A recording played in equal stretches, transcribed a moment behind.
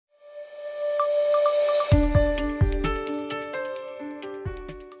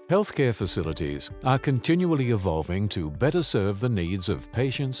Healthcare facilities are continually evolving to better serve the needs of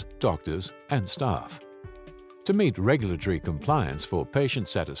patients, doctors, and staff. To meet regulatory compliance for patient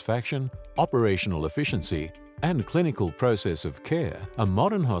satisfaction, operational efficiency, and clinical process of care, a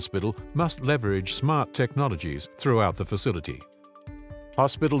modern hospital must leverage smart technologies throughout the facility.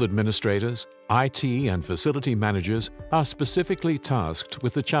 Hospital administrators, IT and facility managers are specifically tasked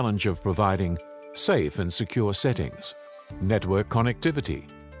with the challenge of providing safe and secure settings, network connectivity,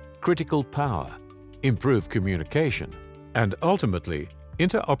 critical power, improved communication, and ultimately,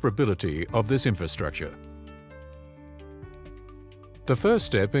 interoperability of this infrastructure. The first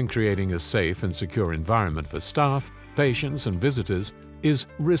step in creating a safe and secure environment for staff, patients, and visitors is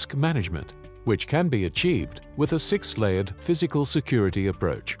risk management, which can be achieved with a 6-layered physical security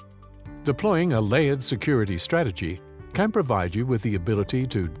approach. Deploying a layered security strategy can provide you with the ability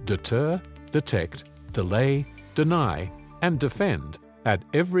to deter, detect, delay, deny, and defend at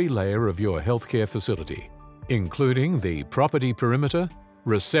every layer of your healthcare facility, including the property perimeter,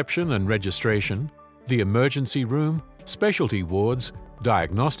 reception and registration, the emergency room, specialty wards,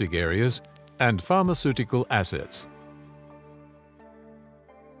 diagnostic areas, and pharmaceutical assets.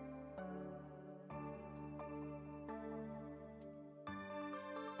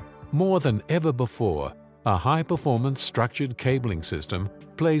 More than ever before, a high-performance structured cabling system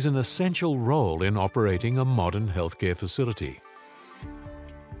plays an essential role in operating a modern healthcare facility.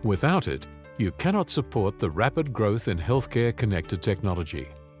 Without it, you cannot support the rapid growth in healthcare connected technology.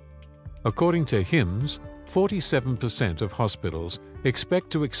 According to HIMSS, 47% of hospitals expect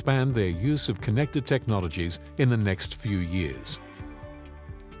to expand their use of connected technologies in the next few years.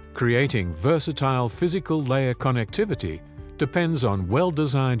 Creating versatile physical layer connectivity depends on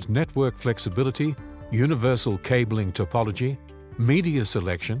well-designed network flexibility, universal cabling topology, media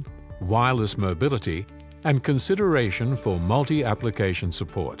selection, wireless mobility, and consideration for multi-application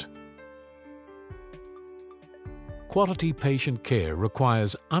support. Quality patient care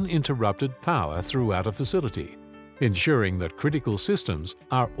requires uninterrupted power throughout a facility, ensuring that critical systems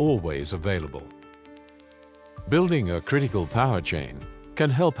are always available. Building a critical power chain can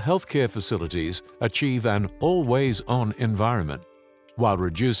help healthcare facilities achieve an always-on environment while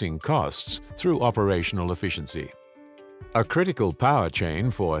reducing costs through operational efficiency. A critical power chain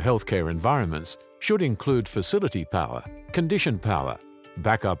for healthcare environments should include facility power, condition power,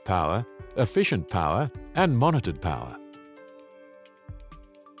 backup power, efficient power, and monitored power.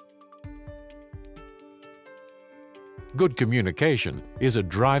 Good communication is a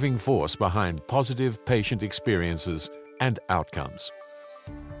driving force behind positive patient experiences and outcomes.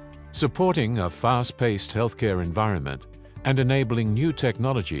 Supporting a fast-paced healthcare environment and enabling new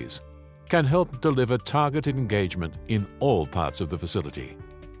technologies can help deliver targeted engagement in all parts of the facility.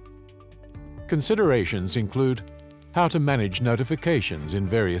 Considerations include how to manage notifications in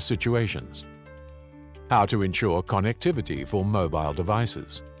various situations, how to ensure connectivity for mobile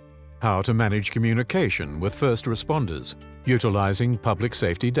devices, how to manage communication with first responders utilizing public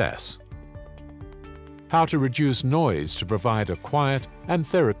safety DAS, how to reduce noise to provide a quiet and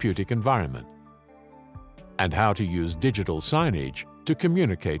therapeutic environment, and how to use digital signage to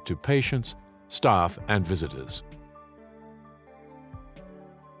communicate to patients, staff, and visitors.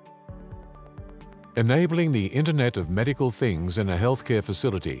 Enabling the Internet of Medical Things in a healthcare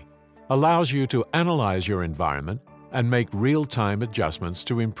facility allows you to analyze your environment and make real-time adjustments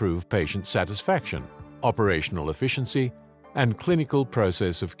to improve patient satisfaction, operational efficiency, and clinical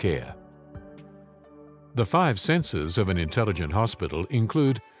process of care. The 5 senses of an intelligent hospital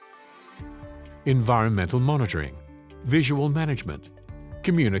include environmental monitoring, visual management,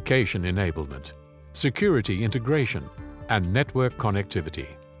 communication enablement, security integration, and network connectivity.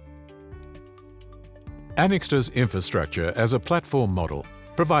 Annixter's infrastructure as a platform model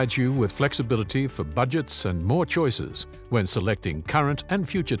provides you with flexibility for budgets and more choices when selecting current and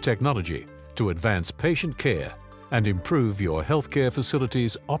future technology to advance patient care and improve your healthcare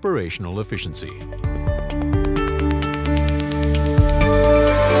facility's operational efficiency.